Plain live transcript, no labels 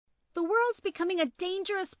world's becoming a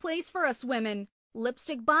dangerous place for us women.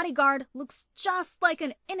 Lipstick Bodyguard looks just like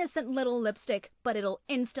an innocent little lipstick, but it'll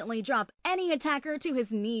instantly drop any attacker to his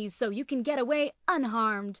knees so you can get away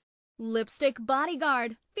unharmed. Lipstick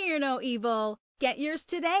Bodyguard, fear no evil. Get yours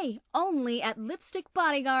today, only at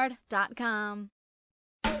lipstickbodyguard.com.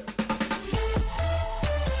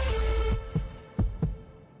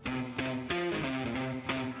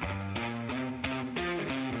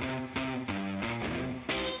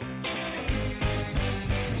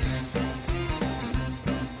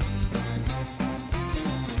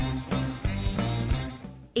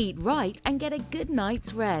 'Eat right and get a good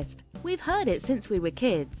night's rest.' We've heard it since we were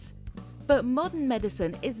kids. But modern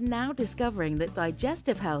medicine is now discovering that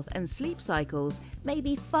digestive health and sleep cycles may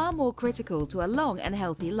be far more critical to a long and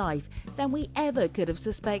healthy life than we ever could have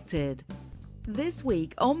suspected. This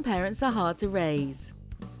week on Parents Are Hard to Raise,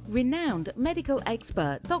 renowned medical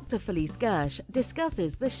expert Dr. Felice Gersh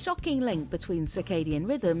discusses the shocking link between circadian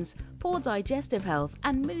rhythms, poor digestive health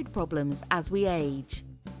and mood problems as we age.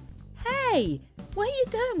 Hey, where are you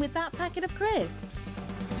going with that packet of crisps?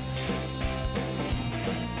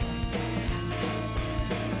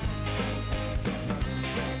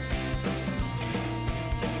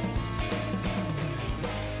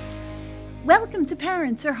 Welcome to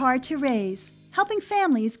Parents Are Hard to Raise, helping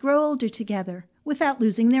families grow older together without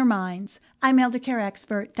losing their minds. I'm elder care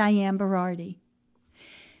expert Diane Berardi.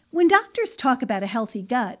 When doctors talk about a healthy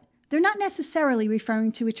gut, they're not necessarily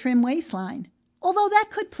referring to a trim waistline, although that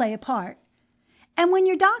could play a part. And when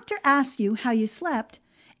your doctor asks you how you slept,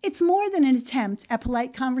 it's more than an attempt at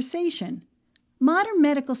polite conversation. Modern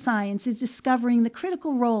medical science is discovering the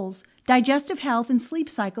critical roles digestive health and sleep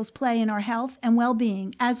cycles play in our health and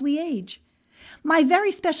well-being as we age. My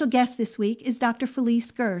very special guest this week is Dr.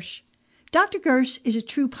 Felice Gersh. Dr. Gersh is a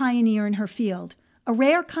true pioneer in her field, a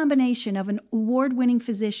rare combination of an award-winning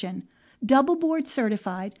physician, double board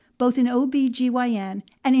certified both in OB/GYN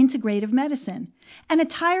and integrative medicine, and a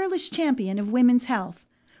tireless champion of women's health,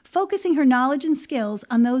 focusing her knowledge and skills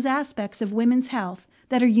on those aspects of women's health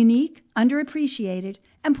that are unique, underappreciated,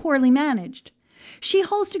 and poorly managed. She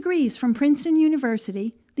holds degrees from Princeton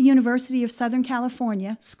University, the University of Southern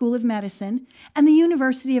California School of Medicine, and the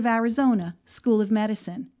University of Arizona School of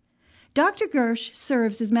Medicine. Dr. Gersh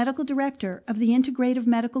serves as medical director of the Integrative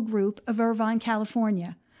Medical Group of Irvine,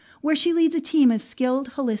 California, where she leads a team of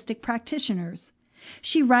skilled holistic practitioners.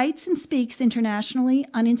 She writes and speaks internationally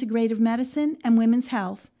on integrative medicine and women's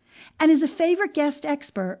health, and is a favorite guest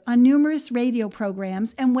expert on numerous radio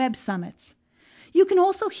programs and web summits. You can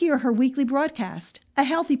also hear her weekly broadcast, A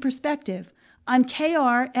Healthy Perspective, on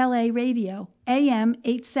KRLA Radio, AM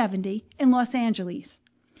 870 in Los Angeles.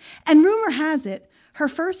 And rumor has it, her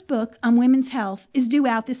first book on women's health is due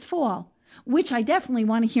out this fall, which I definitely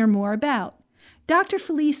want to hear more about. Dr.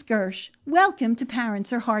 Felice Gersh, welcome to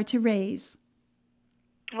Parents Are Hard to Raise.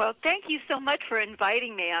 Well, thank you so much for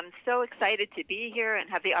inviting me. I'm so excited to be here and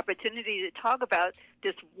have the opportunity to talk about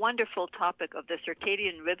this wonderful topic of the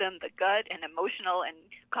circadian rhythm, the gut, and emotional and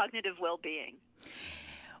cognitive well-being.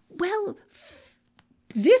 Well,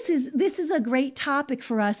 this is a great topic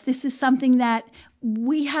for us. This is something that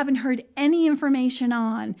we haven't heard any information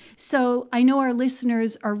on, so I know our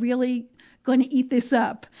listeners are really going to eat this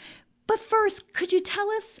up. But first, could you tell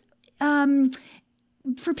us,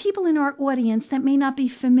 for people in our audience that may not be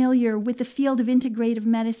familiar with the field of integrative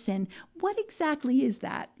medicine, what exactly is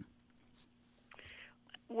that?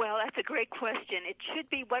 Well, that's a great question. It should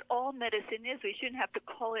be what all medicine is. We shouldn't have to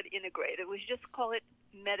call it integrative. We should just call it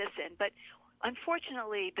medicine. But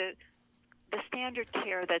unfortunately, the standard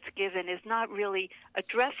care that's given is not really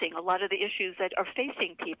addressing a lot of the issues that are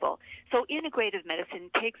facing people. So integrative medicine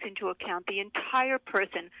takes into account the entire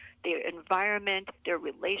person, their environment, their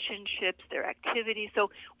relationships, their activities.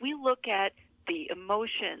 So we look at the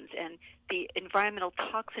emotions and the environmental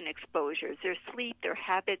toxin exposures, their sleep, their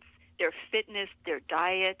habits, their fitness, their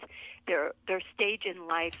diet, their stage in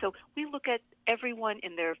life. So we look at everyone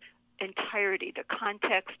in their entirety, the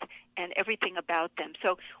context, and everything about them.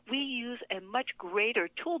 So we use a much greater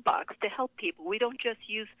toolbox to help people. We don't just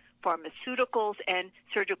use pharmaceuticals and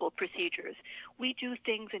surgical procedures. We do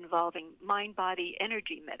things involving mind-body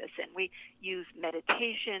energy medicine. We use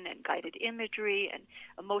meditation and guided imagery and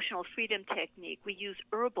emotional freedom technique. We use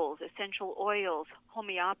herbals, essential oils,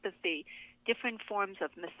 homeopathy, different forms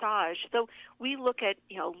of massage. So we look at,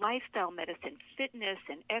 lifestyle medicine, fitness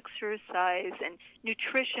and exercise and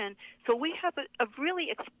nutrition. So we have a really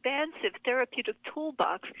expansive therapeutic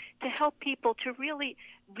toolbox to help people to really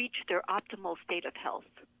reach their optimal state of health.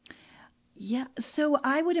 Yeah, so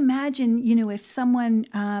I would imagine, if someone,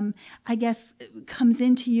 I guess, comes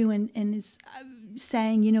into you and is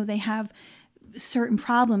saying, they have certain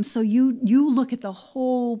problems. So you look at the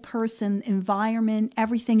whole person, environment,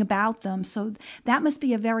 everything about them. So that must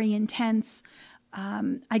be a very intense,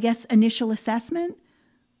 I guess, initial assessment.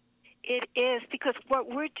 It is, because what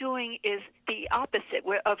we're doing is the opposite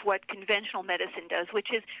of what conventional medicine does, which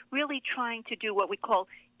is really trying to do what we call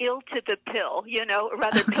ill to the pill, or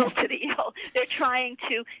rather pill to the ill. They're trying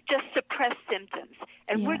to just suppress symptoms.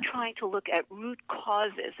 And we're trying to look at root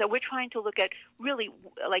causes. So we're trying to look at really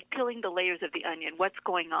like peeling the layers of the onion, what's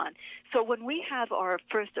going on. So when we have our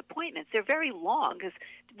first appointments, they're very long because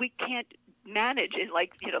we can't manage in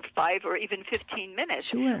 5 or even 15 minutes.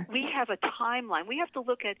 Sure. We have a timeline. We have to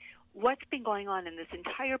look at what's been going on in this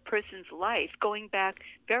entire person's life, going back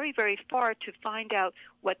very, very far to find out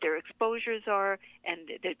what their exposures are and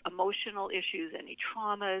the emotional issues, any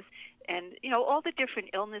traumas, and, all the different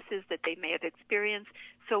illnesses that they may have experienced.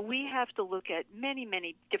 So we have to look at many,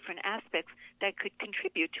 many different aspects that could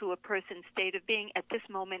contribute to a person's state of being at this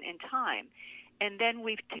moment in time. And then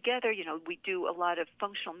we do a lot of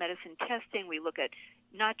functional medicine testing. We look at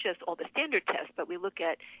not just all the standard tests, but we look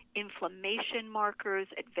at inflammation markers,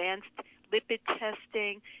 advanced lipid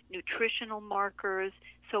testing, nutritional markers.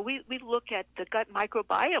 So we look at the gut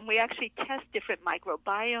microbiome. We actually test different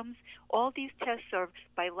microbiomes. All these tests are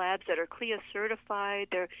by labs that are CLIA certified.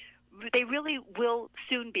 They really will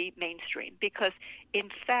soon be mainstream because, in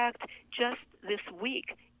fact, just this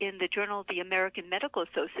week in the Journal of the American Medical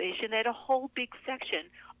Association, they had a whole big section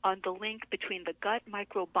on the link between the gut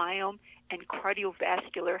microbiome and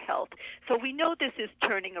cardiovascular health. So we know this is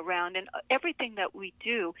turning around, and everything that we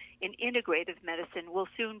do in integrative medicine will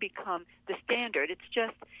soon become the standard.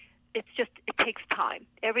 It takes time.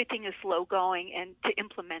 Everything is slow going and to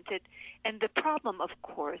implement it. And the problem, of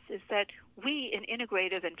course, is that we in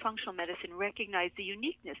integrative and functional medicine recognize the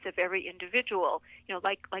uniqueness of every individual,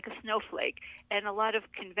 like a snowflake. And a lot of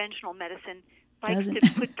conventional medicine likes to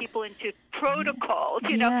put people into protocols,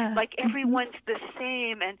 like everyone's the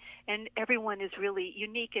same and everyone is really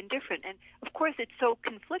unique and different. And of course it's so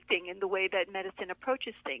conflicting in the way that medicine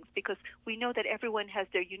approaches things because we know that everyone has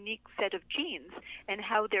their unique set of genes and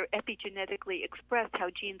how they're epigenetically expressed, how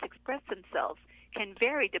genes express themselves can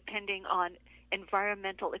vary depending on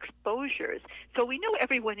environmental exposures. So we know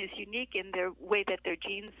everyone is unique in their way that their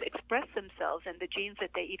genes express themselves and the genes that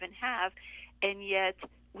they even have, and yet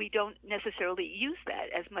we don't necessarily use that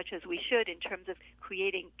as much as we should in terms of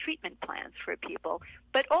creating treatment plans for people.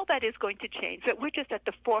 But all that is going to change. But we're just at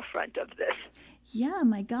the forefront of this. Yeah,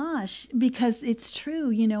 my gosh, because it's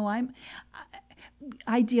true.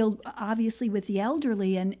 I deal obviously with the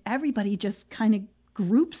elderly, and everybody just kind of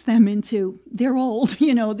groups them into they're old.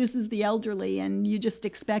 This is the elderly, and you just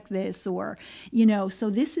expect this, or so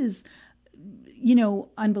this is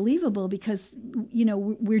unbelievable because,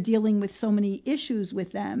 we're dealing with so many issues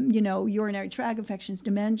with them, urinary tract infections,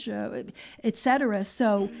 dementia, et cetera.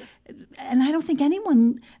 So, and I don't think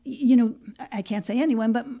anyone, I can't say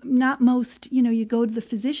anyone, but not most, you go to the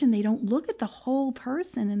physician, they don't look at the whole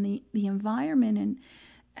person and the environment and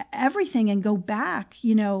everything and go back,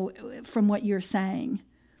 from what you're saying.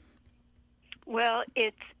 Well,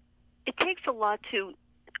 it takes a lot to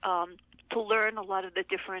learn a lot of the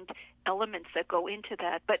different elements that go into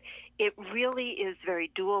that, but it really is very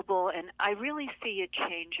doable, and I really see it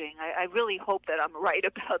changing. I really hope that I'm right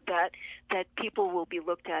about that people will be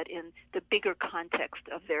looked at in the bigger context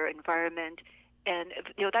of their environment. And,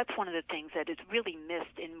 that's one of the things that is really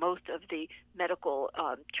missed in most of the medical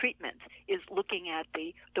treatments is looking at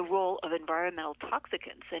the role of environmental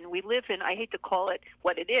toxicants. And we live in, I hate to call it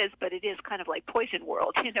what it is, but it is kind of like poison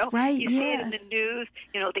world, Right, You see it in the news,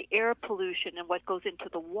 the air pollution and what goes into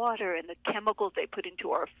the water and the chemicals they put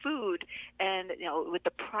into our food and, with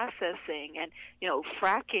the processing and,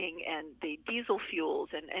 fracking and the diesel fuels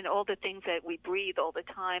and all the things that we breathe all the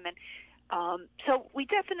time. And so we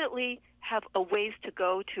definitely have a ways to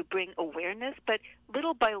go to bring awareness, but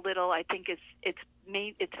little by little, I think it's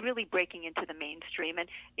really breaking into the mainstream. And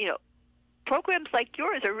programs like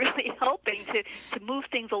yours are really helping to move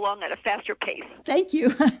things along at a faster pace. Thank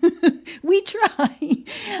you. We try.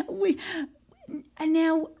 And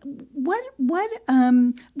now, what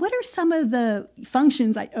are some of the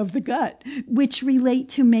functions of the gut which relate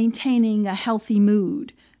to maintaining a healthy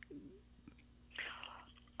mood?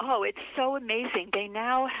 Oh, it's so amazing. They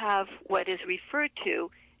now have what is referred to,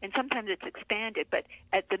 and sometimes it's expanded, but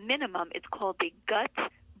at the minimum, it's called the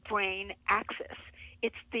gut-brain axis.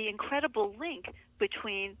 It's the incredible link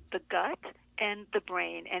between the gut and the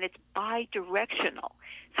brain, and it's bidirectional.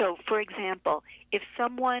 So, for example, if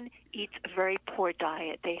someone eats a very poor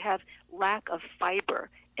diet, they have lack of fiber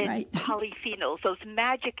and Right. polyphenols, those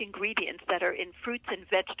magic ingredients that are in fruits and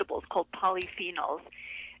vegetables called polyphenols.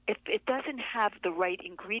 If it doesn't have the right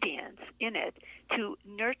ingredients in it to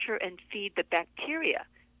nurture and feed the bacteria,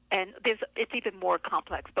 and it's even more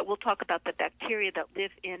complex, but we'll talk about the bacteria that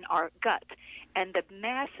live in our gut and the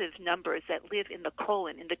massive numbers that live in the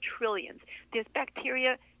colon, in the trillions. There's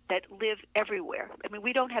bacteria that live everywhere. I mean,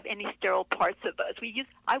 we don't have any sterile parts of us.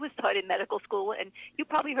 I was taught in medical school, and you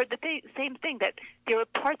probably heard the same thing, that there are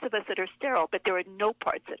parts of us that are sterile, but there are no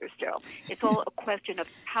parts that are sterile. It's all a question of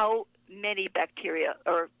how many bacteria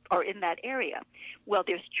are in that area. Well,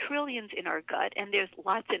 there's trillions in our gut, and there's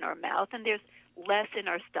lots in our mouth, and there's less in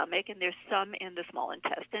our stomach, and there's some in the small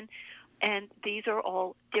intestine. And these are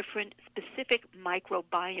all different specific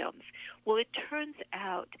microbiomes. Well, it turns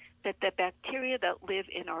out that the bacteria that live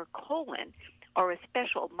in our colon are a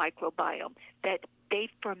special microbiome, that they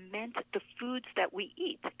ferment the foods that we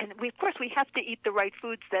eat. And of course, we have to eat the right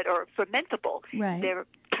foods that are fermentable. Right. There are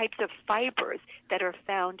types of fibers that are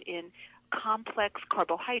found in complex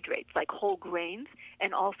carbohydrates like whole grains,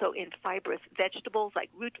 and also in fibrous vegetables like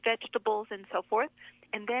root vegetables and so forth.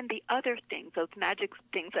 And then the other things, those magic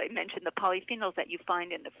things I mentioned, the polyphenols that you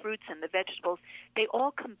find in the fruits and the vegetables, they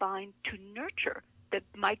all combine to nurture the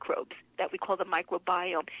microbes that we call the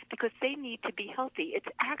microbiome, because they need to be healthy. It's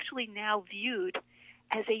actually now viewed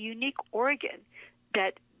as a unique organ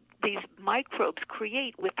that these microbes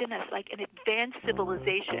create within us, like an advanced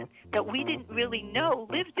civilization that we didn't really know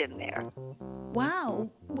lived in there. Wow.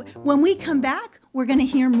 When we come back, we're going to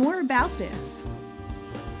hear more about this.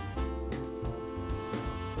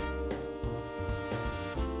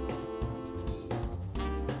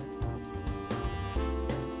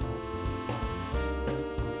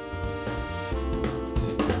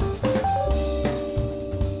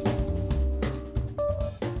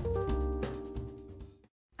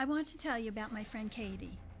 I want to tell you about my friend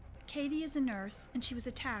Katie. Katie is a nurse, and she was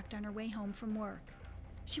attacked on her way home from work.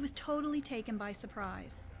 She was totally taken by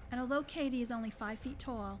surprise, and although Katie is only 5 feet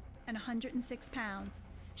tall and 106 pounds,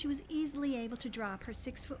 she was easily able to drop her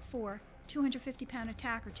 6'4", 250-pound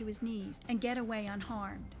attacker to his knees and get away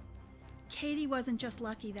unharmed. Katie wasn't just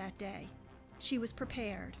lucky that day. She was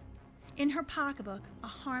prepared. In her pocketbook, a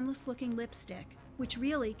harmless-looking lipstick, which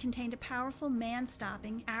really contained a powerful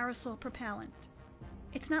man-stopping aerosol propellant.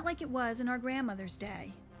 It's not like it was in our grandmother's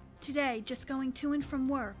day. Today, just going to and from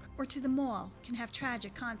work or to the mall can have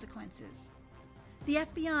tragic consequences. The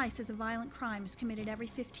FBI says a violent crime is committed every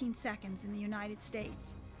 15 seconds in the United States,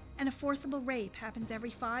 and a forcible rape happens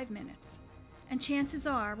every 5 minutes. And chances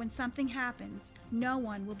are, when something happens, no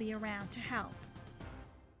one will be around to help.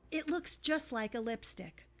 It looks just like a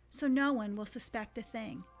lipstick, so no one will suspect a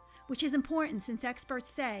thing, which is important since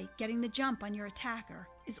experts say getting the jump on your attacker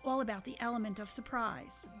is all about the element of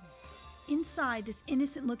surprise. Inside this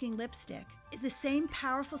innocent-looking lipstick is the same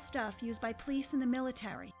powerful stuff used by police and the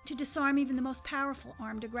military to disarm even the most powerful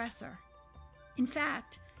armed aggressor. In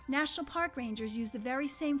fact, National Park Rangers use the very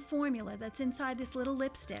same formula that's inside this little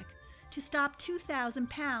lipstick to stop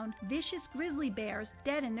 2,000-pound vicious grizzly bears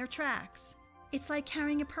dead in their tracks. It's like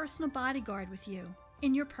carrying a personal bodyguard with you,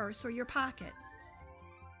 in your purse or your pocket.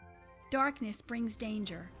 Darkness brings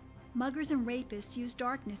danger. Muggers and rapists use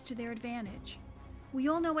darkness to their advantage. We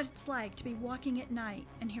all know what it's like to be walking at night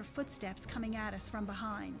and hear footsteps coming at us from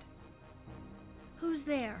behind. Who's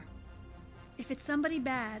there? If it's somebody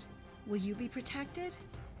bad, will you be protected?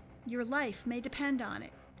 Your life may depend on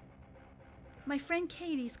it. My friend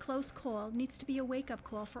Katie's close call needs to be a wake-up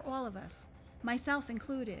call for all of us, myself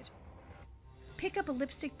included. Pick up a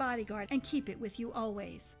lipstick bodyguard and keep it with you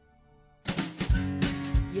always.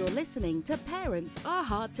 You're listening to Parents Are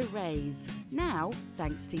Hard to Raise. Now,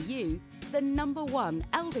 thanks to you, the #1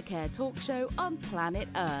 elder care talk show on planet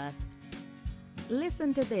Earth.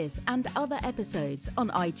 Listen to this and other episodes on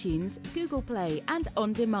iTunes, Google Play, and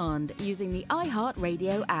on demand using the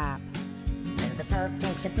iHeartRadio app. When the Pope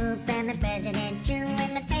takes a poop and the President too,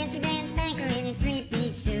 and the fancy dance banker in his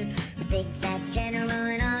three-piece suit, the big fat general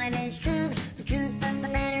and all of his troops, the truth of the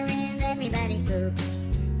matter is everybody poops.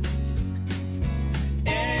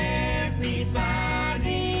 Everybody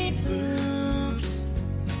poops.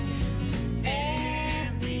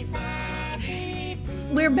 Everybody poops.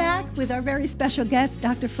 We're back with our very special guest,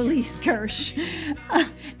 Dr. Felice Kirsch.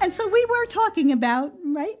 And so we were talking about,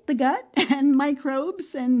 right, the gut and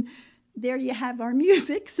microbes, and there you have our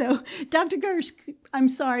music. So, Dr. Kirsch, I'm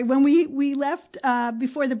sorry, when we left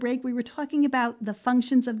before the break, we were talking about the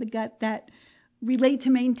functions of the gut that relate to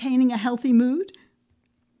maintaining a healthy mood.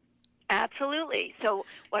 Absolutely. So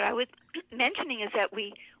what I was mentioning is that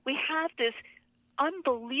we have this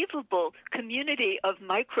unbelievable community of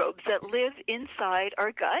microbes that live inside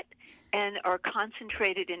our gut and are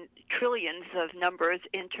concentrated in trillions of numbers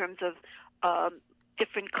in terms of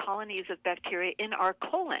different colonies of bacteria in our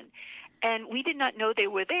colon. And we did not know they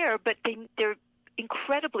were there, but they're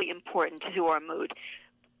incredibly important to our mood.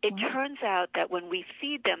 It turns out that when we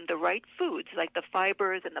feed them the right foods, like the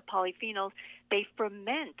fibers and the polyphenols, they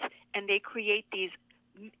ferment and they create these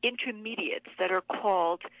intermediates that are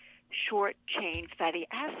called short-chain fatty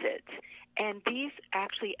acids. And these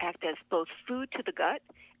actually act as both food to the gut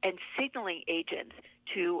and signaling agents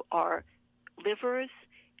to our livers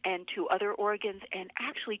and to other organs and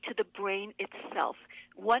actually to the brain itself.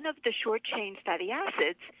 One of the short-chain fatty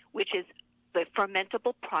acids, which is the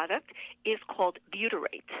fermentable product, is called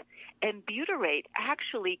butyrate. And butyrate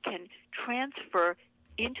actually can transfer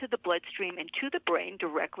into the bloodstream and to the brain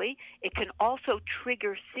directly. It can also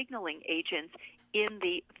trigger signaling agents in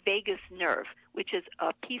the vagus nerve, which is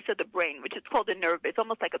a piece of the brain, which is called a nerve. It's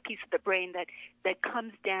almost like a piece of the brain that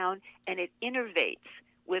comes down and it innervates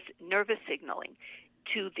with nervous signaling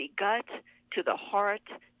to the gut, to the heart,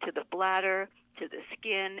 to the bladder, to the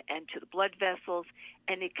skin, and to the blood vessels,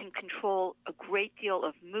 and it can control a great deal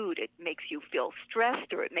of mood. It makes you feel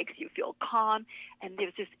stressed or it makes you feel calm, and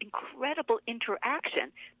there's this incredible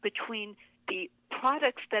interaction between the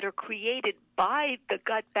products that are created by the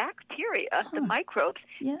gut bacteria, the microbes,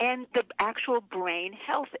 and the actual brain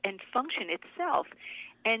health and function itself.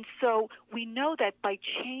 And so we know that by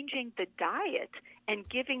changing the diet and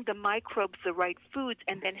giving the microbes the right foods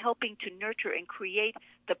and then helping to nurture and create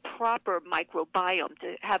the proper microbiome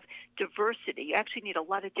to have diversity. You actually need a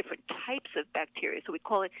lot of different types of bacteria, so we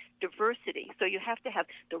call it diversity. So you have to have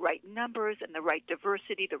the right numbers and the right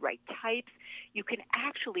diversity, the right types. You can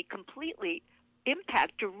actually completely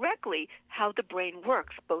impact directly how the brain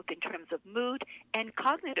works, both in terms of mood and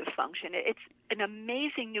cognitive function. It's an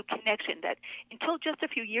amazing new connection that until just a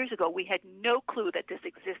few years ago, we had no clue that this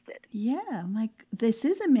existed. Yeah, this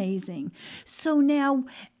is amazing. So now,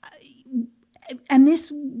 and this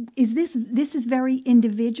is very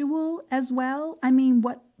individual as well. I mean,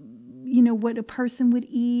 what a person would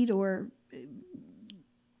eat, or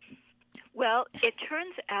well, it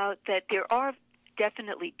turns out that there are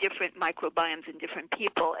definitely different microbiomes in different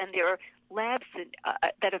people, and there are labs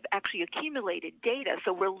that have actually accumulated data,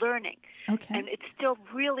 so we're learning. Okay. And it's still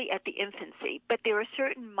really at the infancy, but there are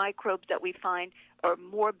certain microbes that we find are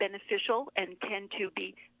more beneficial and tend to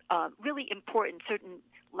be really important, certain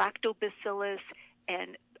lactobacillus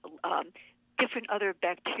and different other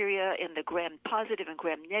bacteria in the gram-positive and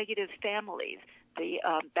gram-negative families, the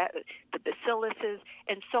bacilluses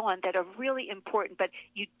and so on, that are really important, but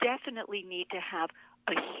you definitely need to have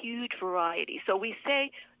a huge variety. So we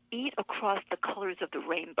say eat across the colors of the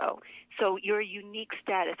rainbow. So your unique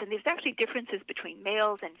status, and there's actually differences between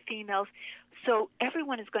males and females, so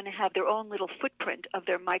everyone is going to have their own little footprint of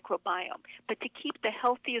their microbiome. But to keep the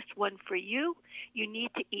healthiest one for you, you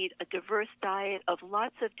need to eat a diverse diet of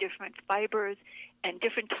lots of different fibers and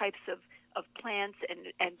different types of plants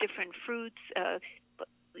and different fruits,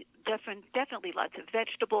 definitely lots of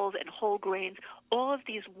vegetables and whole grains. All of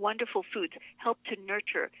these wonderful foods help to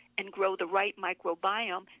nurture and grow the right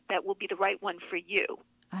microbiome that will be the right one for you.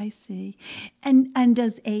 I see. And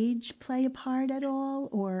does age play a part at all,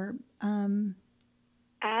 or?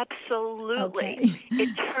 Absolutely. Okay.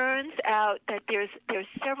 It turns out that there's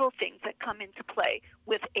several things that come into play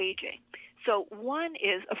with aging. So one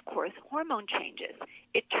is, of course, hormone changes.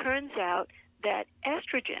 It turns out that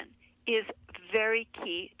estrogen is very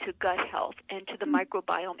key to gut health and to the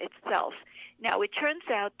microbiome itself. Now, it turns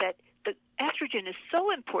out that the estrogen is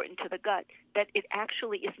so important to the gut that it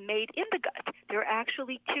actually is made in the gut. There are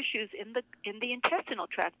actually tissues in the intestinal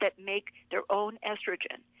tract that make their own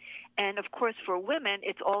estrogen. And, of course, for women,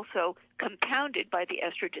 it's also compounded by the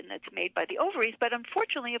estrogen that's made by the ovaries. But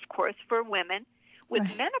unfortunately, of course, for women, with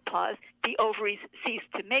menopause, the ovaries cease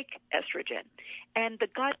to make estrogen, and the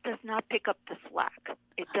gut does not pick up the slack.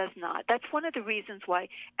 It does not. That's one of the reasons why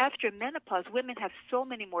after menopause, women have so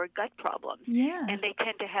many more gut problems. Yeah. And they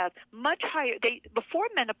tend to have much higher, before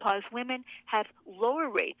menopause, women have lower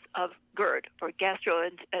rates of GERD, or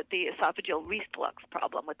the esophageal reflux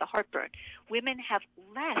problem with the heartburn. Women have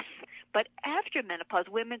less, but after menopause,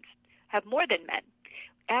 women have more than men.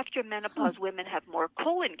 After menopause, women have more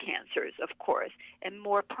colon cancers, of course, and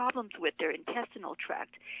more problems with their intestinal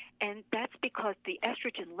tract. And that's because the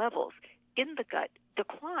estrogen levels in the gut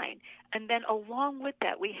decline. And then along with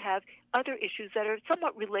that, we have other issues that are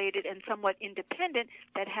somewhat related and somewhat independent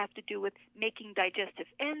that have to do with making digestive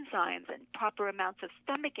enzymes and proper amounts of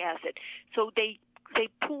stomach acid. So they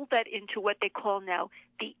pull that into what they call now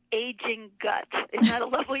the aging gut. Isn't that a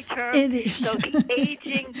lovely term? It is. So the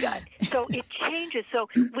aging gut. So it changes. So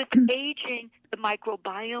with aging, the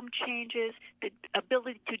microbiome changes, the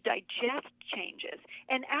ability to digest changes,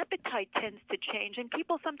 and appetite tends to change. And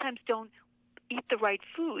people sometimes don't eat the right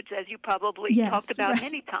foods, as you probably talked about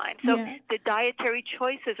many times. So the dietary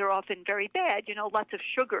choices are often very bad, lots of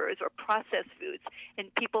sugars or processed foods.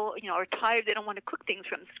 And people, are tired. They don't want to cook things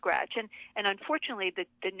from scratch. And unfortunately,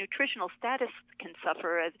 the nutritional status can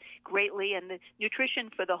suffer as greatly, and the nutrition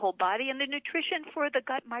for the whole body and the nutrition for the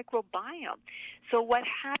gut microbiome. So what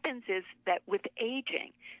happens is that with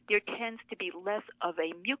aging, there tends to be less of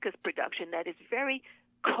a mucus production that is very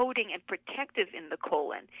coating and protective in the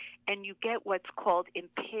colon, and you get what's called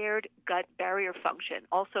impaired gut barrier function,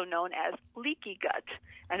 also known as leaky gut.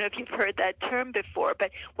 I don't know if you've heard that term before,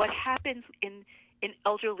 but what happens in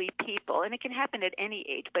elderly people, and it can happen at any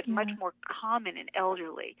age, but much more common in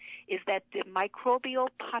elderly, is that the microbial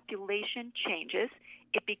population changes.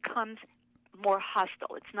 It becomes more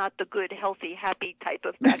hostile. It's not the good, healthy, happy type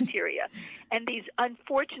of bacteria. And these,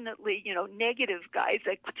 unfortunately, negative guys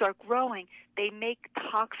that start growing, they make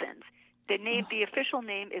toxins. The official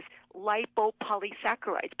name is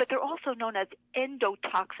lipopolysaccharides, but they're also known as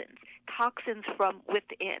endotoxins, toxins from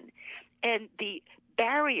within. And the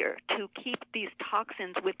barrier to keep these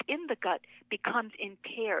toxins within the gut becomes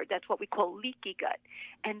impaired. That's what we call leaky gut.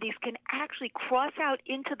 And these can actually cross out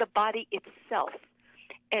into the body itself,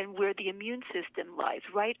 and where the immune system lies,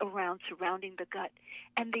 right around surrounding the gut.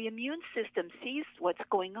 And the immune system sees what's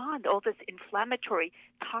going on, all this inflammatory,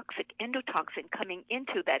 toxic endotoxin coming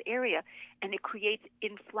into that area, and it creates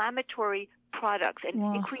inflammatory products,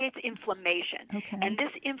 and it creates inflammation. Okay. And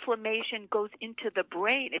this inflammation goes into the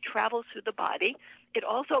brain. It travels through the body. It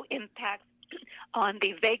also impacts on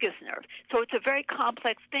the vagus nerve. So it's a very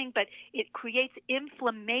complex thing, but it creates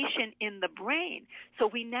inflammation in the brain. So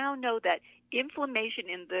we now know that inflammation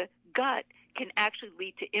in the gut can actually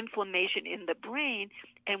lead to inflammation in the brain,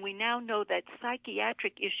 and we now know that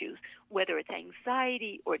psychiatric issues, whether it's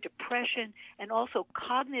anxiety or depression, and also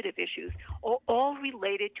cognitive issues, are all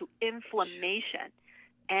related to inflammation.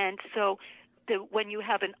 And so when you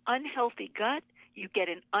have an unhealthy gut, you get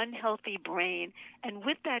an unhealthy brain, and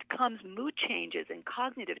with that comes mood changes and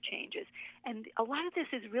cognitive changes. And a lot of this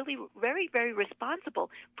is really very, very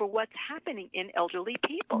responsible for what's happening in elderly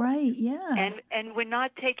people. Right, yeah. And we're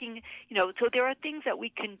not taking, so there are things that we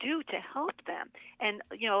can do to help them. And,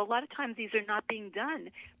 a lot of times these are not being done,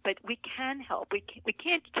 but we can help. We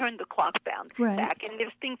can't turn the clock back, and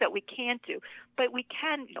there's things that we can't do. But we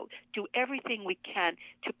can, do everything we can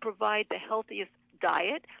to provide the healthiest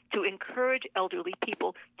diet, to encourage elderly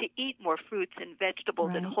people to eat more fruits and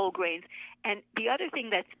vegetables and whole grains. And the other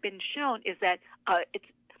thing that's been shown is that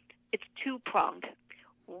it's two-pronged.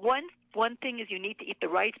 One thing is you need to eat the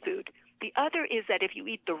right food. The other is that if you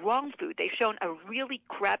eat the wrong food, they've shown a really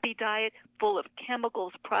crappy diet full of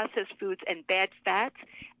chemicals, processed foods, and bad fats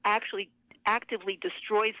actually actively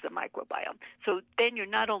destroys the microbiome. So then you're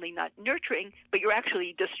not only not nurturing, but you're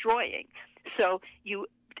actually destroying. So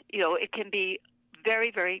it can be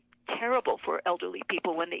very, very terrible for elderly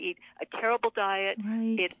people when they eat a terrible diet.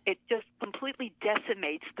 Right. It just completely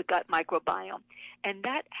decimates the gut microbiome, and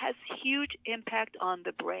that has huge impact on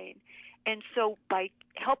the brain. And so by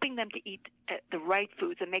helping them to eat the right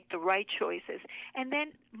foods and make the right choices, and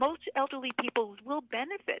then most elderly people will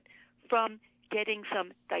benefit from getting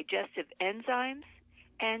some digestive enzymes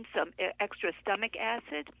and some extra stomach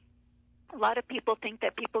acid. A lot of people think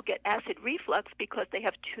that people get acid reflux because they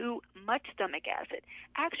have too much stomach acid.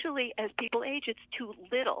 Actually, as people age, it's too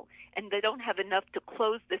little, and they don't have enough to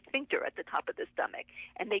close the sphincter at the top of the stomach,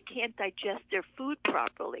 and they can't digest their food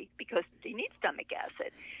properly because they need stomach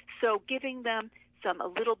acid. So giving them a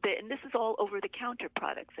little bit, and this is all over-the-counter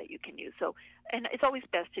products that you can use. So, and it's always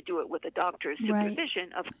best to do it with a doctor's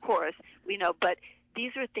supervision, of course, but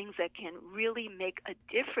these are things that can really make a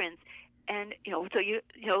difference. And,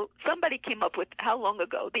 so somebody came up with, how long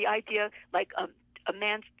ago, the idea like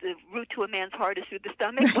the route to a man's heart is through the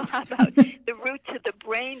stomach. Well, how about the route to the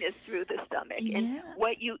brain is through the stomach? Yeah. And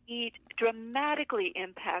what you eat dramatically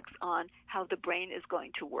impacts on how the brain is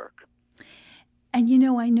going to work. And,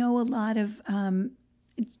 I know a lot of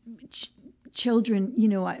children,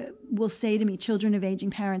 will say to me, children of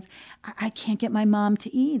aging parents, I can't get my mom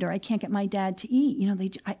to eat, or I can't get my dad to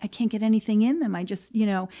eat. I can't get anything in them. I just,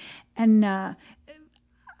 and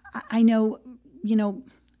I know,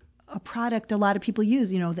 a product a lot of people use,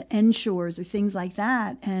 the Ensures or things like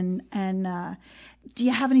that. And do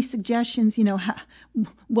you have any suggestions,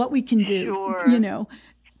 what we can do? Sure.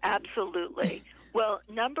 Absolutely. Well,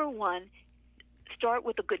 number one, start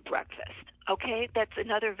with a good breakfast. Okay, that's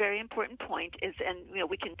another very important point. And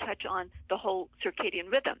we can touch on the whole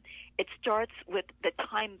circadian rhythm. It starts with the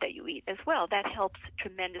time that you eat as well. That helps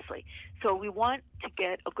tremendously. So we want to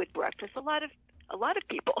get a good breakfast. A lot of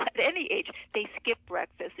people at any age, they skip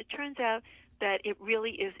breakfast. It turns out that it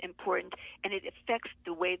really is important, and it affects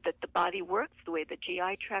the way that the body works, the way the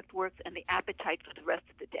GI tract works, and the appetite for the rest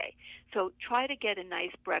of the day. So try to get a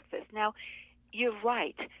nice breakfast. Now, you're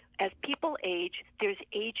right. As people age, there's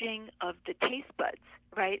aging of the taste buds,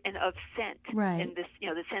 right, and of scent, right, and this,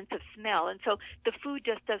 the sense of smell, and so the food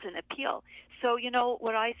just doesn't appeal. So,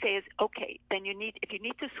 what I say is, okay, then if you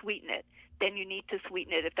need to sweeten it, then you need to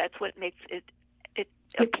sweeten it if that's what makes it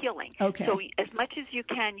appealing. Okay. So as much as you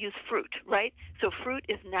can, use fruit, right? So fruit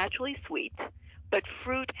is naturally sweet, but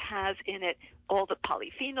fruit has in it all the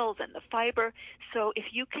polyphenols and the fiber. So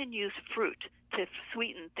if you can use fruit to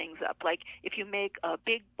sweeten things up, like if you make a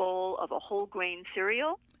big bowl of a whole grain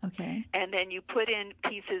cereal, okay, and then you put in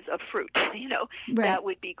pieces of fruit, right, that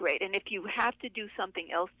would be great. And if you have to do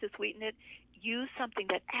something else to sweeten it, use something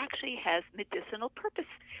that actually has medicinal purpose,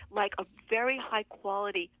 like a very high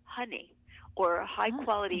quality honey or a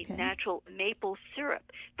high-quality natural maple syrup.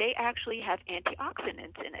 They actually have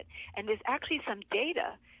antioxidants in it. And there's actually some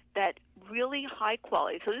data that really high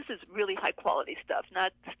quality, so this is really high-quality stuff,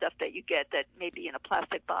 not stuff that you get that may be in a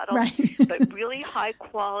plastic bottle, right. but really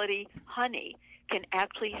high-quality honey can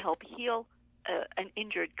actually help heal an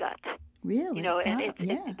injured gut. Really? And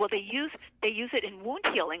they use it in wound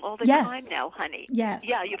healing all the yes. time now, honey. Yes.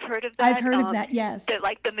 Yeah, you've heard of that? I've heard of that, yes.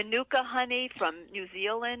 Like the Manuka honey from New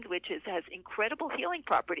Zealand, which has incredible healing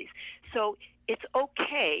properties. So it's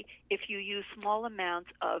okay if you use small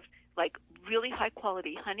amounts of like really high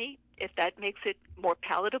quality honey, if that makes it more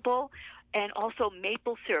palatable, and also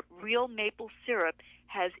maple syrup. Real maple syrup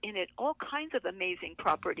has in it all kinds of amazing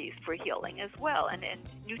properties for healing as well, and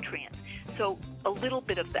nutrients. So a little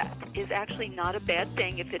bit of that is actually not a bad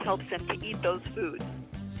thing if it helps them to eat those foods.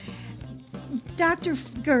 Dr.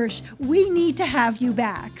 Gersh, we need to have you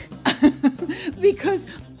back because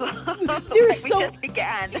there's You just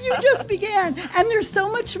began. You just began, and there's so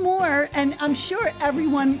much more, and I'm sure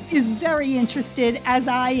everyone is very interested, as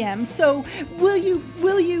I am. So will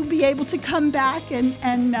you be able to come back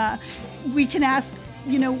and we can ask? I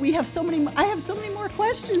have so many more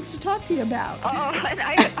questions to talk to you about. Oh, and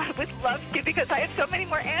I would love to, because I have so many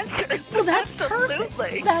more answers. Well, that's Absolutely.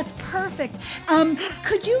 Perfect. That's perfect.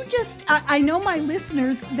 Could you just, I know my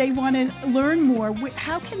listeners, they want to learn more.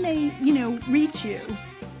 How can they, reach you?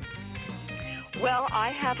 Well, I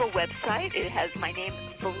have a website. It has my name,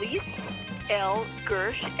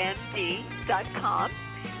 FeliceLGershMD.com.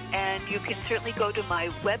 And you can certainly go to my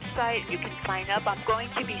website. You can sign up. I'm going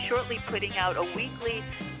to be shortly putting out a weekly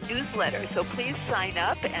newsletter. So please sign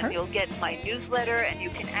up, and you'll get my newsletter, and you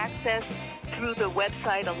can access through the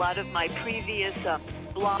website a lot of my previous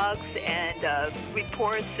blogs and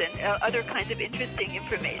reports and other kinds of interesting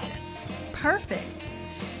information. Perfect.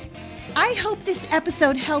 I hope this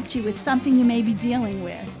episode helped you with something you may be dealing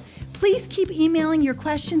with. Please keep emailing your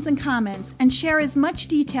questions and comments and share as much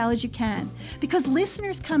detail as you can, because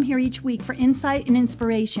listeners come here each week for insight and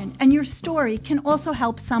inspiration, and your story can also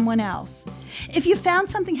help someone else. If you found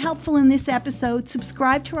something helpful in this episode,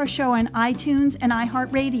 subscribe to our show on iTunes and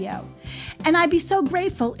iHeartRadio. And I'd be so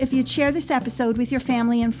grateful if you'd share this episode with your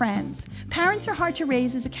family and friends. Parents Are Hard to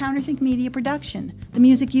Raise is a Counterthink Media production. The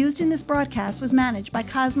music used in this broadcast was managed by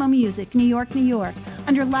Cosmo Music, New York, New York,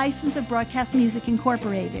 under license of Broadcast Music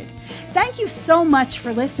Incorporated. Thank you so much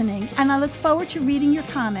for listening, and I look forward to reading your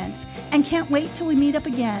comments, and can't wait till we meet up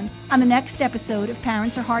again on the next episode of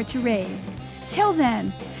Parents Are Hard to Raise. Till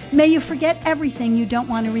then, may you forget everything you don't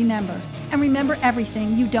want to remember, and remember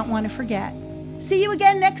everything you don't want to forget. See you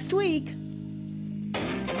again next week.